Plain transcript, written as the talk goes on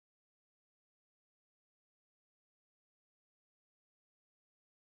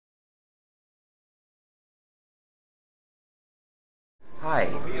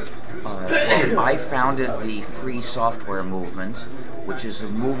Hi. Well, I founded the free software movement, which is a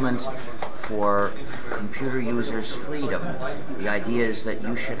movement for computer users' freedom. The idea is that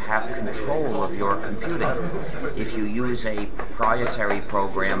you should have control of your computing. If you use a proprietary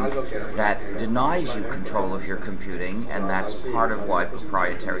program, that denies you control of your computing, and that's part of why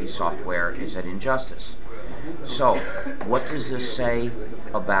proprietary software is an injustice. So, what does this say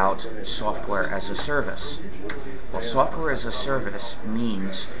about software as a service? Well, software as a service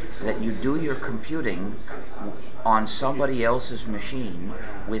means that you do your computing on somebody else's machine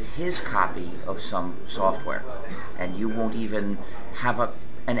with his copy of some software, and you won't even have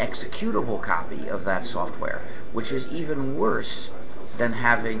an executable copy of that software, which is even worse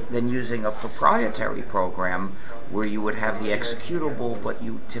than using a proprietary program where you would have the executable but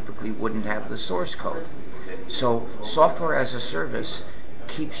you typically wouldn't have the source code. So software as a service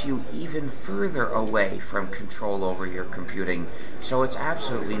keeps you even further away from control over your computing, so it's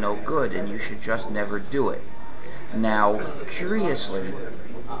absolutely no good and you should just never do it. Now, curiously,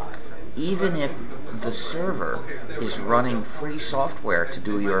 even if the server is running free software to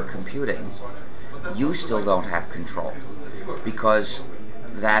do your computing, you still don't have control, because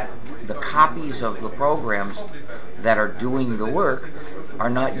the copies of the programs that are doing the work are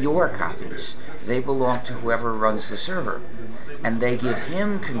not your copies. They belong to whoever runs the server, and they give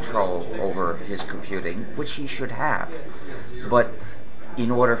him control over his computing, which he should have. But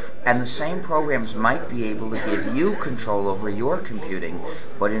and the same programs might be able to give you control over your computing,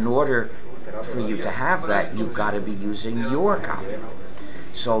 but in order for you to have that, you've got to be using your copy.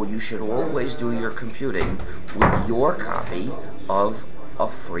 So you should always do your computing with your copy of a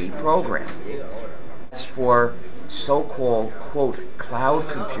free program. As for so-called, quote, cloud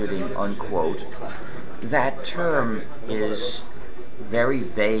computing, unquote, that term is very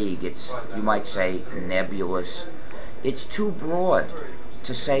vague. It's, you might say, nebulous. It's too broad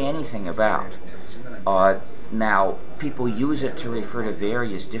to say anything about. Now, people use it to refer to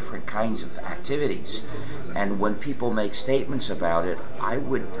various different kinds of activities, and when people make statements about it, I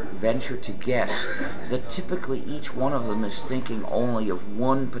would venture to guess that typically each one of them is thinking only of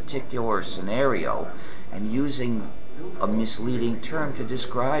one particular scenario and using a misleading term to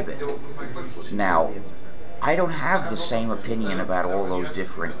describe it. Now, I don't have the same opinion about all those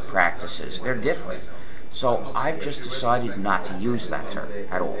different practices. They're different. So I've just decided not to use that term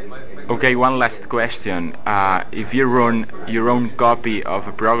at all. Okay, one last question. If you run your own copy of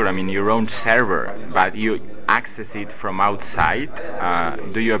a program in your own server, but you access it from outside,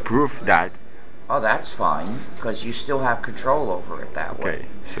 do you approve that? Oh, that's fine, because you still have control over it that way. Okay,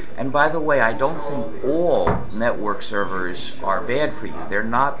 so and by the way, I don't think all network servers are bad for you. They're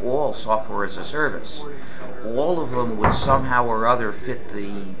not all software as a service. All of them would somehow or other fit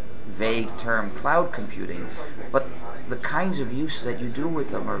the vague term cloud computing, but the kinds of use that you do with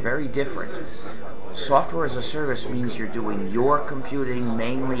them are very different. Software as a service means you're doing your computing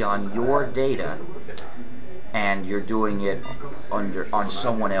mainly on your data, and you're doing it on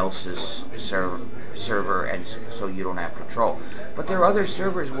someone else's server, and so you don't have control. But there are other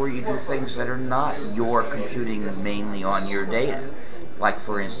servers where you do things that are not your computing mainly on your data, like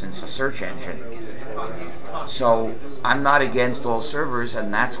for instance a search engine. So I'm not against all servers,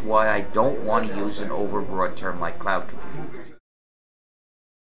 and that's why I don't want to use an overbroad term like cloud computing.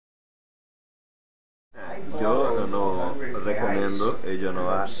 Yo no recomiendo, yo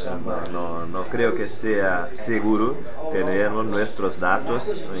no creo que sea seguro tener nuestros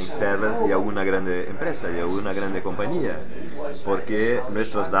datos en server de alguna grande empresa, de alguna grande compañía, porque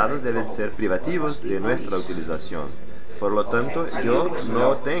nuestros datos deben ser privativos de nuestra utilización. Por lo tanto, yo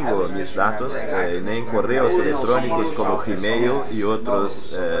no tengo mis datos ni en correos electrónicos como Gmail y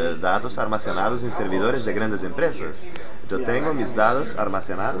otros datos almacenados en servidores de grandes empresas. Yo tengo mis datos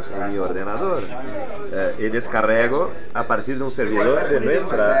almacenados en mi ordenador y descargo a partir de un servidor de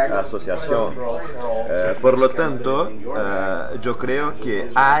nuestra asociación. Por lo tanto, yo creo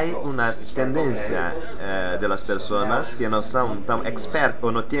que hay una tendencia de las personas que no son tan expertos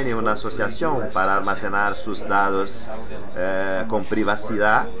o no tienen una asociación para almacenar sus datos con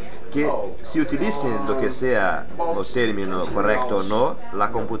privacidad, que se utilicen lo que sea el término correcto o no, la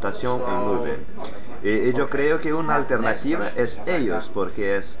computación en nube. Y yo creo que una alternativa es ellos,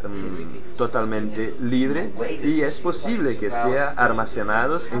 porque es totalmente libre y es posible que sea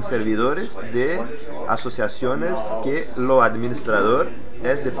almacenados en servidores de asociaciones que lo administrador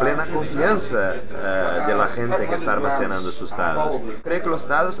es de plena confianza de la gente que está almacenando sus datos. Creo que los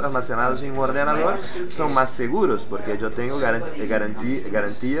datos almacenados en un ordenador son más seguros porque yo tengo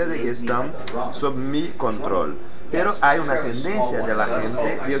garantía de que están sob mi control. pero hay una tendencia de la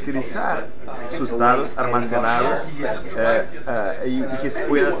gente de utilizar sus datos almacenados y que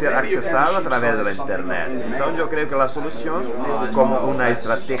pueda ser accesado a través de la internet. Entonces yo creo que la solución, como una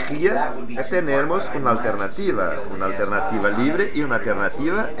estrategia, es tener una alternativa libre y una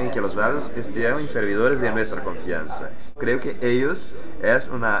alternativa en que los datos estén en servidores de nuestra confianza. Creo que ellos es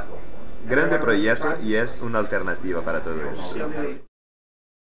un grande proyecto y es una alternativa para todo eso.